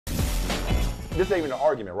this ain't even an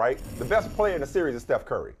argument, right? The best player in the series is Steph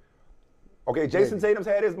Curry. Okay, Jayson Tatum's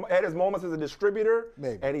had his moments as a distributor,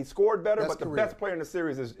 and he scored better, but the best player in the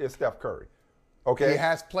series is Steph Curry. Okay, he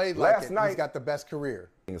has played like it. He's got the best career.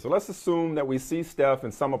 So let's assume that we see Steph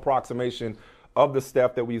in some approximation of the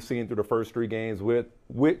Steph that we've seen through the first 3 games with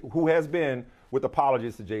who has been, with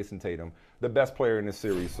apologies to Jayson Tatum, the best player in this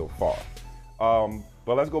series so far.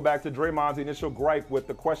 But let's go back to Draymond's initial gripe with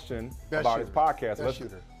the question about his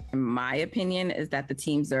podcast. My opinion is that the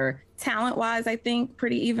teams are talent-wise, I think,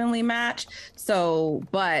 pretty evenly matched. So,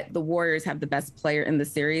 but the Warriors have the best player in the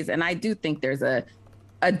series, and I do think there's a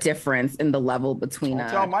difference in the level between.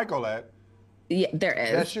 Tell Michael that. Yeah, there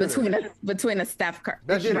is between a Steph Curry.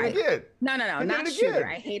 He did it again. No, not shooter.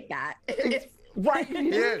 I hate that. Right, he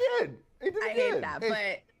did it again. I hate that,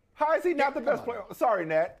 but. How is he not the best player? Sorry,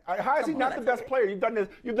 Nat. How is he not the best player? You've done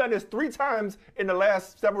this 3 times in the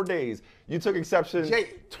last several days. You took exception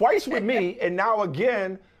twice with me, and now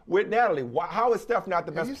again with Natalie. How is Steph not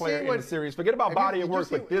the best player in the series? Forget about body of work,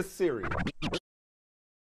 but this series.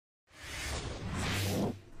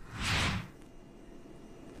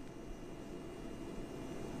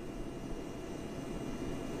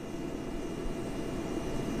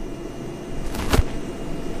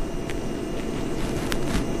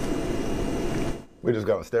 We just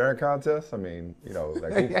got a staring contest. I mean, you know,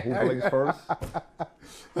 like who blinks first?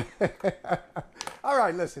 All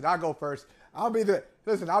right, listen, I'll go first. I'll be the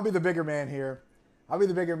bigger man here. I'll be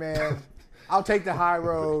the bigger man. I'll take the high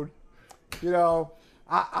road. You know,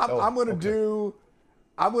 I'm gonna do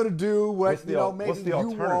what maybe you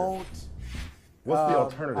won't. What's the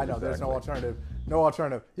alternative? I know there's no alternative. No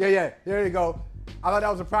alternative. Yeah. There you go. I thought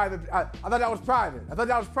that was private. I thought that was private. I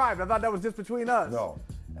thought that was just between us. No.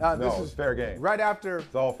 This is fair game. Right after.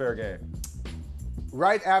 It's all fair game.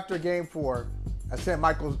 Right after Game 4, I sent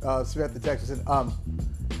Michael Smith the text and said,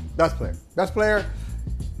 best player.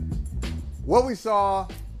 What we saw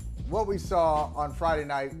on Friday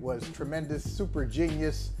night was tremendous, super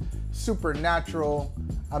genius, supernatural,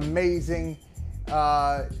 amazing,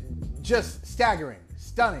 just staggering,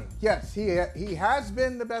 stunning. Yes, he has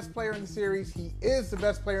been the best player in the series. He is the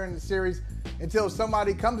best player in the series until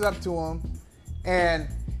somebody comes up to him and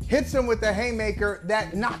hits him with a haymaker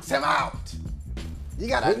that knocks him out. You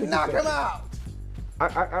gotta knock him out.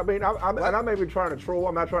 I mean, I'm not even trying to troll.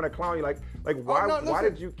 I'm not trying to clown you. Why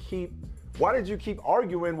did you keep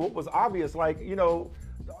arguing what was obvious? Like, you know,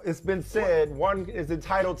 it's been said one is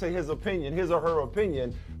entitled to his opinion, his or her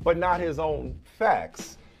opinion, but not his own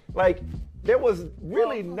facts. Like, there was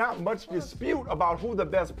really not much dispute about who the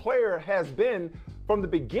best player has been from the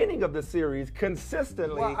beginning of the series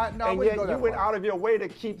consistently, and yet you went out of your way to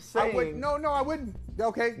keep saying. I wouldn't.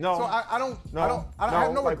 Okay. No. So I don't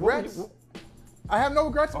have no regrets. I have no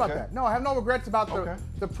regrets about that. No, I have no regrets about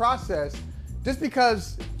the process. Just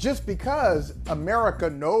because America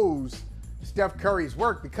knows Steph Curry's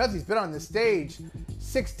work, because he's been on the stage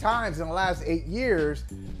 6 times in the last 8 years,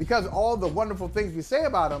 because all the wonderful things we say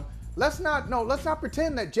about him. Let's not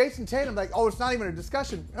pretend that Jayson Tatum, it's not even a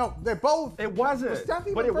discussion. No, they're both. It wasn't.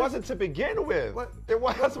 But it wasn't to begin with. It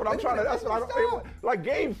was. That's what I'm trying to. That's what I. Like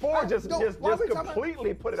Game 4 just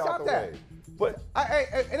completely put it out the way. But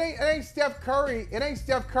it ain't Steph Curry. It ain't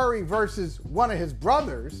Steph Curry versus one of his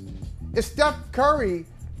brothers. It's Steph Curry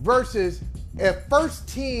versus a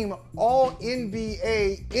first-team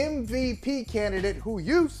All-NBA MVP candidate who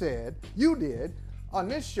you did on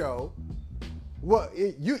this show. Well,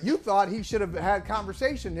 you thought he should have had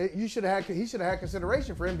conversation. He should have had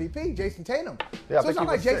consideration for MVP, Jayson Tatum. Yeah, so it's not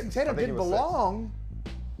like Jayson Tatum didn't belong.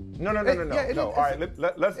 No. All right,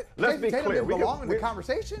 let's be Tatum clear. Didn't belong in the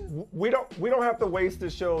conversation. We don't have to waste the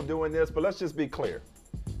show doing this, but let's just be clear.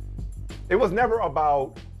 It was never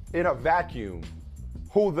about, in a vacuum,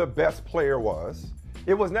 who the best player was.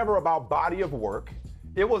 It was never about body of work.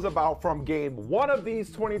 It was about from Game 1 of these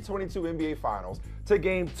 2022 NBA Finals to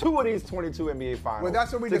Game 2 of these 22 NBA Finals. Well,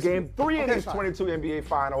 that's what we to Game 3 of these 22 NBA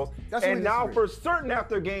Finals. And now for certain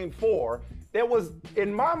after Game 4, there was,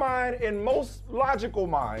 in my mind, in most logical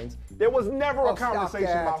minds, there was never a conversation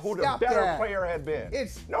about who the better player had been.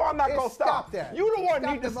 No, I'm not going to stop. You the one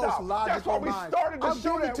need to stop. That's why we started the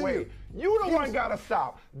show that way. You the one got to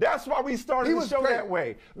stop. That's why we started the show that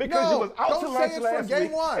way. Because you was out to lunch last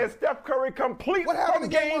week, and Steph Curry complete from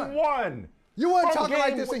Game 1. You weren't talking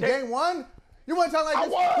like this in Game 1? You weren't talking like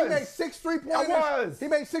this? He made 6 3-pointers. He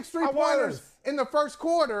made 6 3-pointers in the first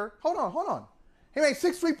quarter. Hold on. He made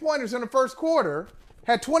 6 3-pointers in the first quarter,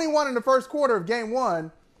 had 21 in the first quarter of Game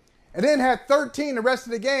 1, and then had 13 the rest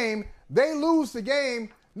of the game. They lose the game.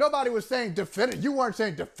 Nobody was saying definitive. You weren't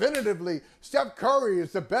saying definitively Steph Curry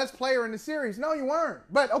is the best player in the series. No, you weren't.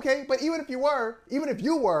 But okay, but even if you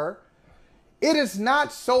were, it is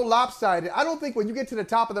not so lopsided. I don't think when you get to the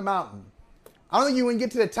top of the mountain, I don't think you when you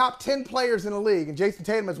get to the top 10 players in the league, and Jayson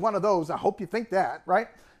Tatum is one of those. I hope you think that, right?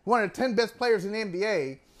 One of the 10 best players in the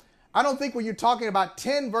NBA. I don't think when you're talking about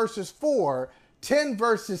 10 versus 4, 10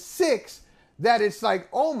 versus 6, that it's like,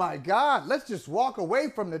 oh my God, let's just walk away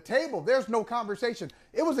from the table. There's no conversation.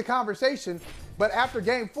 It was a conversation, but after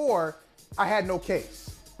game 4, I had no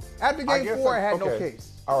case. After game 4, I had no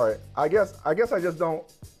case. All right. I guess I just don't.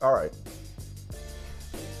 All right.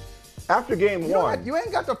 After game 1. You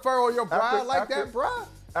ain't got to furrow your brow like that, bro.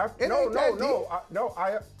 No,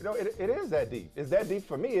 it is that deep. It's that deep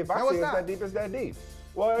for me. If I say it's that deep, it's that deep.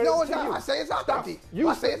 Well, no, it's not. I say it's not that deep.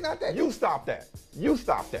 I say it's not that deep. You stop that. You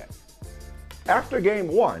stop that. After game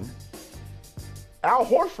 1, Al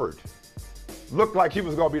Horford looked like he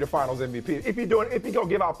was going to be the Finals MVP. If you're going to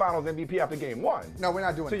give out Finals MVP after game 1, no, we're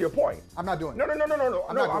not doing. To your point, I'm not doing. No.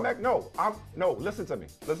 Listen to me.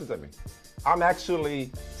 I'm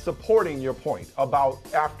actually supporting your point about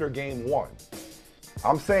after game 1.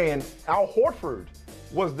 I'm saying Al Horford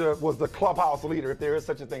was the clubhouse leader, if there is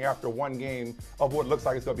such a thing, after one game of what looks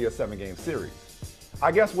like it's going to be a 7-game series.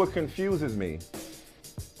 I guess what confuses me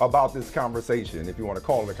about this conversation, if you want to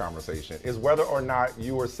call it a conversation, is whether or not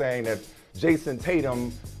you were saying that Jayson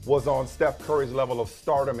Tatum was on Steph Curry's level of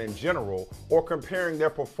stardom in general, or comparing their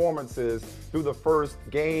performances through the first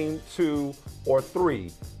game, 2, or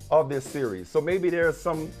 3 of this series. So maybe there's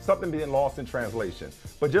something being lost in translation.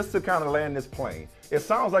 But just to kind of land this plane, it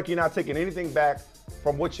sounds like you're not taking anything back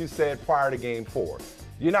from what you said prior to game 4.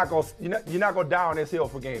 You're not going down this hill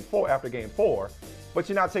for game 4 after game 4, but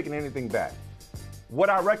you're not taking anything back. What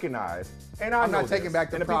I recognize, and I'm not taking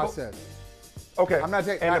back the process. Okay. I'm not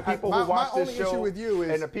taking. And the people who watch this show, issue with you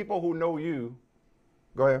is, and the people who know you,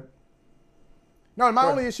 go ahead. No, my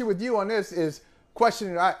only issue with you on this is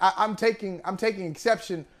questioning. I'm taking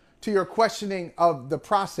exception to your questioning of the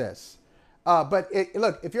process. But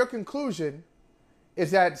look, if your conclusion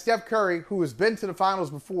is that Steph Curry, who has been to the finals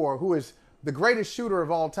before, who is the greatest shooter of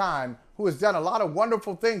all time, who has done a lot of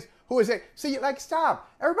wonderful things, stop.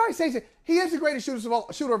 Everybody says it. He is the greatest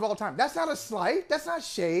shooter of all time. That's not a slight. That's not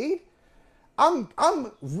shade. I'm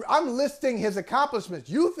listing his accomplishments.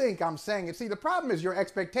 You think I'm saying it. See, the problem is your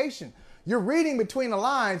expectation. You're reading between the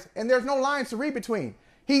lines, and there's no lines to read between.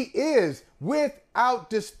 He is, without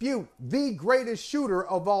dispute, the greatest shooter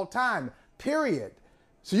of all time, period.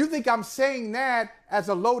 So you think I'm saying that as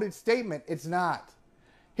a loaded statement. It's not.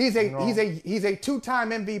 He's a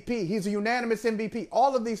 2-time MVP. He's a unanimous MVP.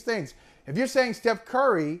 All of these things. If you're saying Steph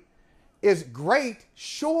Curry is great,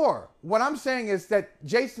 sure. What I'm saying is that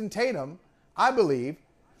Jayson Tatum, I believe,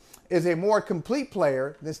 is a more complete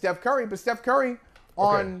player than Steph Curry. But Steph Curry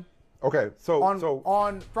on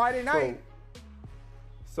Friday night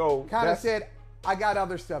kind of said, I got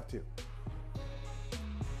other stuff too.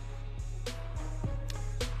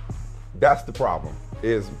 That's the problem.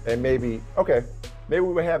 Maybe we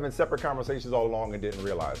were having separate conversations all along and didn't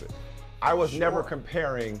realize it. I was never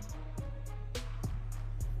comparing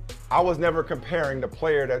the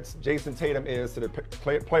player that Jayson Tatum is to the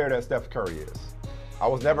player that Steph Curry is. I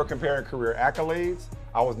was never comparing career accolades.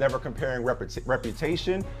 I was never comparing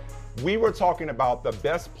reputation. We were talking about the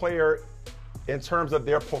best player in terms of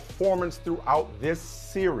their performance throughout this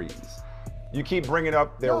series. You keep bringing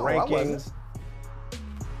up their rankings.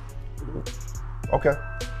 Okay.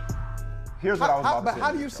 Here's what I was about to say. But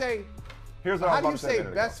how do you say? Here's what I was about to say. How do you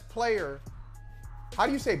say best player? How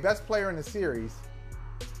do you say best player in the series?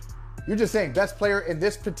 You're just saying best player in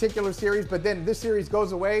this particular series, but then this series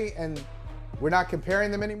goes away and we're not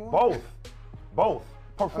comparing them anymore? Both.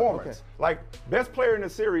 Performance. Okay. Like, best player in the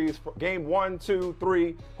series, for game 1, 2,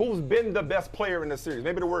 3, who's been the best player in the series?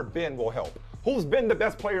 Maybe the word "been" will help. Who's been the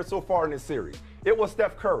best player so far in this series? It was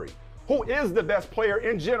Steph Curry. Who is the best player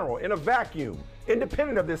in general, in a vacuum,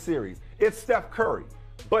 independent of this series? It's Steph Curry.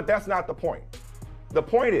 But that's not the point. The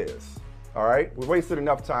point is, all right, we wasted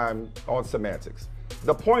enough time on semantics.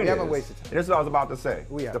 The point is, haven't wasted time. And this is what I was about to say.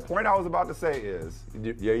 The point I was about to say is,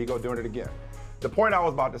 there you go doing it again. The point I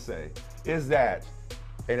was about to say is that,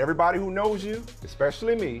 and everybody who knows you,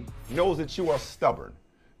 especially me, knows that you are stubborn.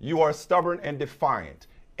 You are stubborn and defiant.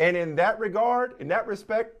 And in that regard, in that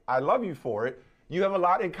respect, I love you for it. You have a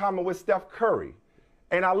lot in common with Steph Curry.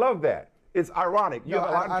 And I love that. It's ironic. You have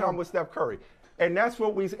a lot in common with Steph Curry. And that's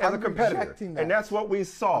what we, as a competitor, and that's what we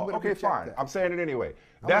saw. Okay, fine. I'm saying it anyway.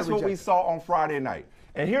 That's what we saw on Friday night.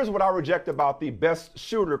 And here's what I reject about the best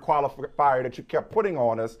shooter qualifier that you kept putting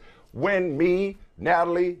on us when me,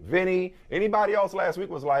 Natalie, Vinny, anybody else last week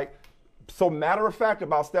was like, so matter of fact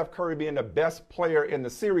about Steph Curry being the best player in the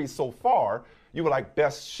series so far, you were like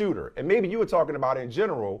best shooter. And maybe you were talking about it in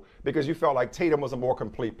general because you felt like Tatum was a more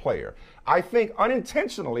complete player. I think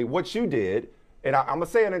unintentionally what you did, and I'm going to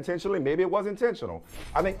say unintentionally, maybe it was intentional.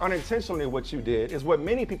 I think unintentionally what you did is what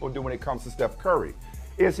many people do when it comes to Steph Curry,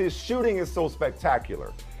 is his shooting is so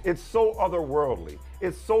spectacular. It's so otherworldly.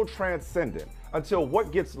 It's so transcendent until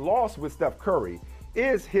what gets lost with Steph Curry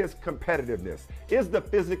is his competitiveness, is the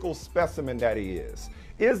physical specimen that he is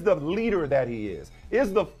the leader that he is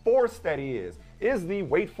the force that he is the,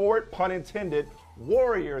 wait for it, pun intended,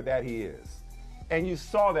 warrior that he is. And you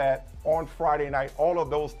saw that on Friday night, all of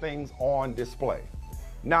those things on display.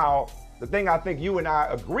 Now, the thing I think you and I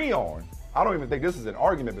agree on, I don't even think this is an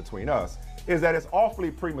argument between us, is that it's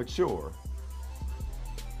awfully premature.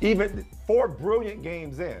 Even 4 brilliant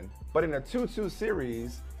games in, but in a 2-2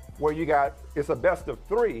 series where it's a best of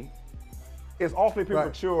 3, it's awfully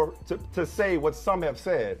premature to say what some have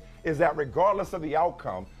said, is that regardless of the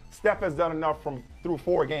outcome, Steph has done enough through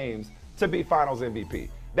 4 games to be Finals MVP.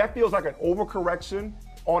 That feels like an overcorrection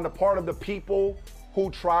on the part of the people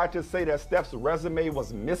who tried to say that Steph's resume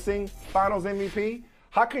was missing Finals MVP.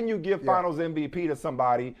 How can you give Finals MVP to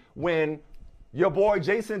somebody when your boy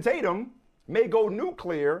Jayson Tatum may go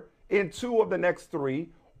nuclear in 2 of the next 3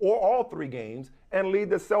 or all 3 games and lead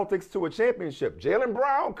the Celtics to a championship? Jaylen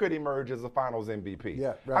Brown could emerge as a Finals MVP.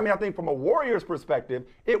 Yeah, right. I mean, I think from a Warriors perspective,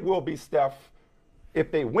 it will be Steph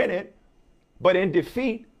if they win it. But in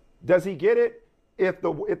defeat, does he get it? If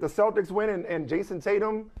the Celtics win and Jayson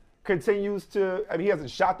Tatum continues to, I mean, he hasn't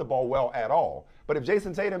shot the ball well at all. But if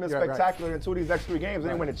Jayson Tatum is spectacular in 2 of these next 3 games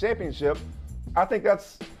and they win a championship,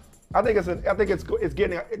 that's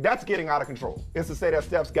getting out of control. It's to say that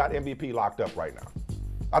Steph's got MVP locked up right now.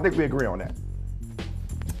 I think we agree on that.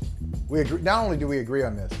 We agree. Not only do we agree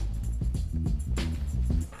on this,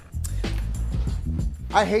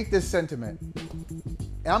 I hate this sentiment.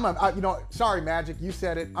 And sorry, Magic, you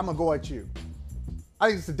said it. I'm gonna go at you. I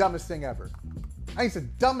think it's the dumbest thing ever. I think it's the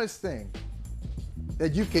dumbest thing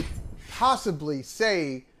that you could possibly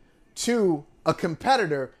say to a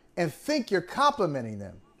competitor and think you're complimenting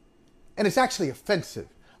them, and it's actually offensive.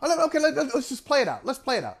 Okay, let's just play it out. Let's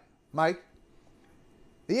play it out, Mike.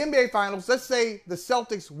 The NBA Finals, let's say the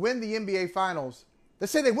Celtics win the NBA Finals.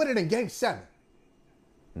 Let's say they win it in Game 7.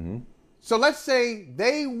 Mm-hmm. So let's say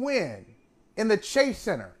they win in the Chase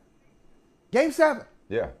Center. Game 7.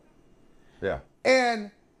 Yeah. Yeah. And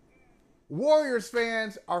Warriors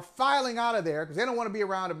fans are filing out of there because they don't want to be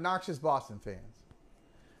around obnoxious Boston fans.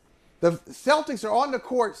 The Celtics are on the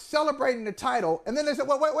court celebrating the title, and then they said,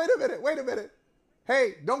 well, wait a minute.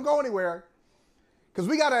 Hey, don't go anywhere because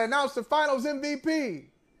we got to announce the Finals MVP.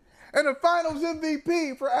 And the Finals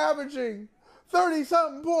MVP for averaging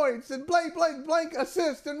 30-something points and blank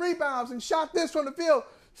assists and rebounds and shot this from the field,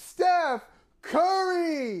 Steph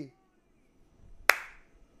Curry.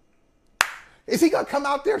 Is he going to come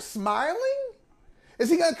out there smiling? Is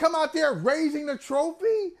he going to come out there raising the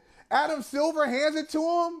trophy? Adam Silver hands it to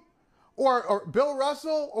him? Or Bill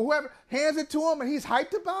Russell or whoever hands it to him and he's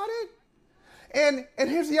hyped about it? And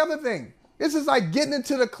here's the other thing. This is like getting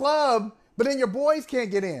into the club, but then your boys can't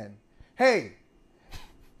get in. Hey,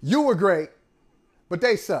 you were great, but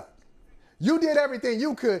they suck. You did everything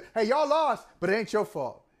you could. Hey, y'all lost, but it ain't your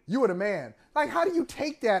fault. You were the man. Like, how do you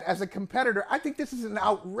take that as a competitor? I think this is an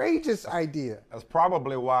outrageous idea. That's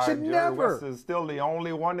probably why Jerry West is still the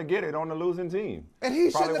only one to get it on the losing team. And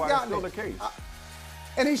he shouldn't have gotten it. Still the case.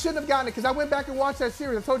 And he shouldn't have gotten it because I went back and watched that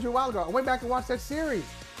series. I told you a while ago. I went back and watched that series.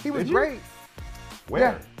 He was great. Where?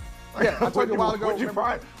 Yeah. Yeah, I told you a while ago.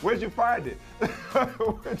 Where'd you find it?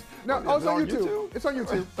 No, it's on YouTube. It's on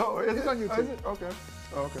YouTube. Oh, it's on YouTube. Okay.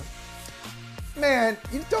 Oh, okay. Man,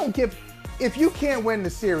 you don't give. If you can't win the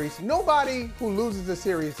series, nobody who loses the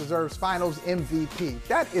series deserves Finals MVP.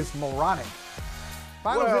 That is moronic.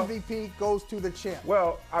 Finals MVP goes to the champ.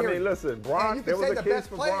 Well, I mean, listen, Bron. There was a case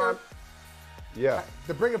for Bron. Yeah.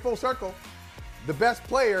 To bring it full circle, the best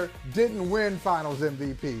player didn't win Finals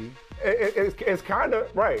MVP. It's kind of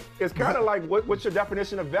right. It's kind of like what's your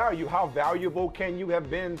definition of value? How valuable can you have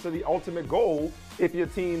been to the ultimate goal if your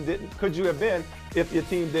team didn't? Could you have been if your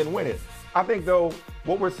team didn't win it? I think though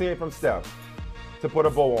what we're seeing from Steph, to put a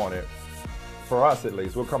bow on it, for us at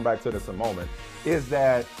least, we'll come back to this in a moment, is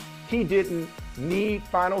that he didn't need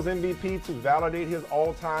Finals MVP to validate his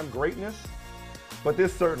all-time greatness, but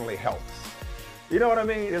this certainly helps. You know what I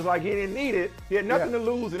mean? It's like he didn't need it. He had nothing to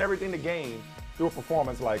lose and everything to gain through a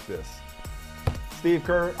performance like this. Steve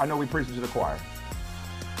Kerr, I know we preach to the choir.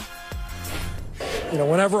 You know,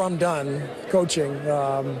 whenever I'm done coaching,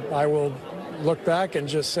 I will look back and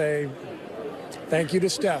just say thank you to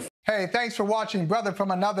Steph. Hey, thanks for watching Brother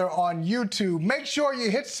from Another on YouTube. Make sure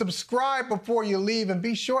you hit subscribe before you leave, and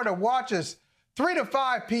be sure to watch us 3 to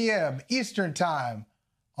 5 p.m. Eastern Time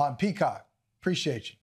on Peacock. Appreciate you.